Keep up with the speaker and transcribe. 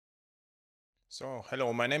So,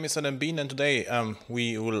 hello, my name is Adam Bean, and today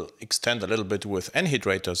we will extend a little bit with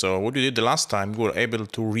enhydrator. So what we did the last time, we were able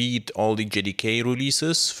to read all the JDK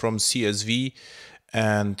releases from CSV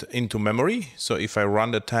and into memory. So if I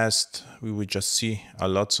run the test, we would just see a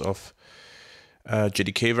lots of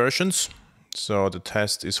JDK versions. So the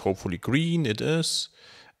test is hopefully green, it is,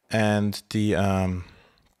 and the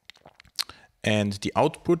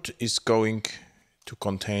output is going to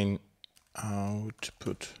contain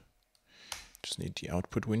output. Just need the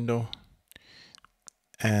output window,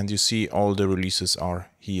 and you see all the releases are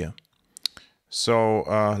here. So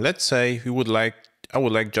let's say I would like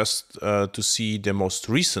just to see the most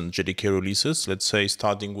recent JDK releases, let's say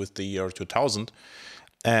starting with the year 2000,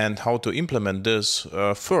 and how to implement this.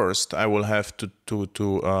 First, I will have to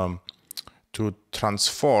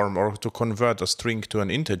transform or to convert a string to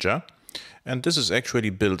an integer, and this is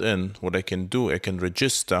actually built in. What I can do, I can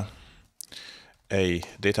register a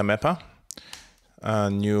data mapper,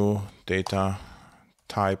 a new data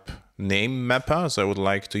type name mapper. So I would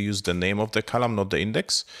like to use the name of the column, not the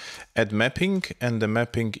index. Add mapping, and the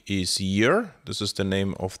mapping is year. This is the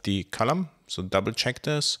name of the column. So double check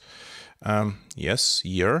this. Yes,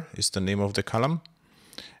 year is the name of the column.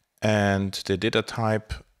 And the data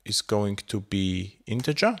type is going to be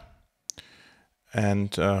integer.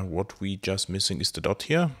 And what we just missing is the dot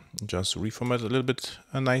here. Just reformat a little bit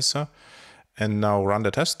nicer. And now run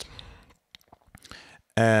the test.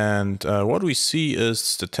 And what we see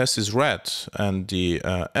is the test is red, and the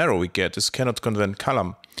error we get is cannot convert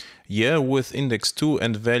column year with index 2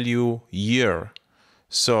 and value year.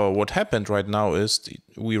 So what happened right now is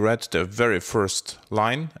we read the very first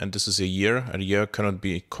line, and this is a year. A year cannot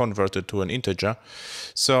be converted to an integer.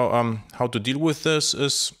 So how to deal with this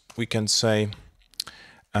is we can say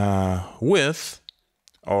with,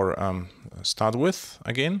 or start with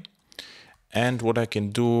again. And what I can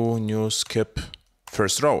do, new skip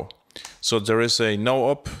first row. So there is a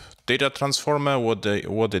no-op data transformer. What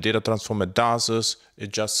the data transformer does is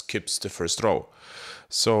it just skips the first row.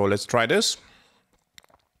 So let's try this.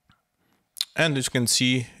 And as you can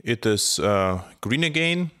see, it is green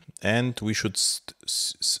again, and we should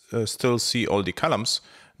still see all the columns.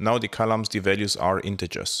 Now the columns, the values are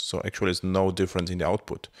integers. So actually there's no difference in the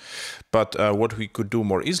output. But what we could do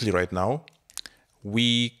more easily right now,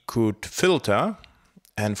 we could filter.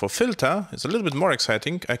 And for filter, it's a little bit more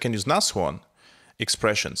exciting. I can use Nashorn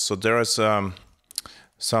expressions. So there is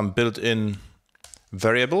some built-in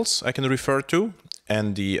variables I can refer to.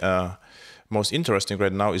 And the most interesting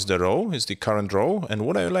right now is the row, is the current row. And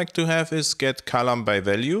what I like to have is get column by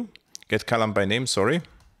value, get column by name, sorry.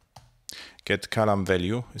 Get column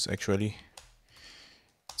value is actually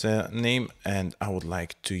the name. And I would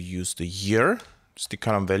like to use the year, it's the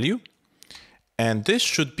column value. And this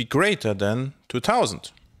should be greater than 2000.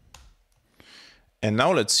 And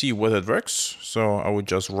now let's see whether it works. So I would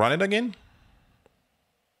just run it again.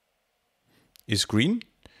 It's green.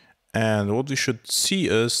 And what we should see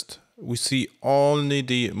is we see only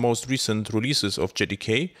the most recent releases of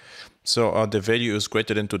JDK. So the value is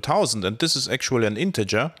greater than 2000. And this is actually an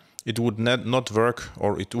integer. It would not work,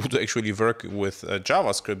 or it would actually work with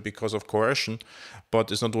JavaScript because of coercion,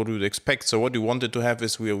 but it's not what we would expect. So what we wanted to have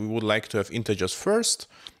is we would like to have integers first,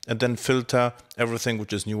 and then filter everything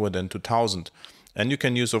which is newer than 2000. And you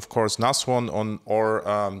can use, of course, Nashorn or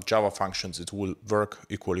Java functions. It will work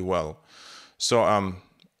equally well. So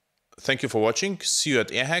thank you for watching. See you at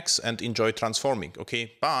AirHacks, and enjoy transforming.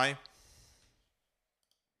 Okay, bye.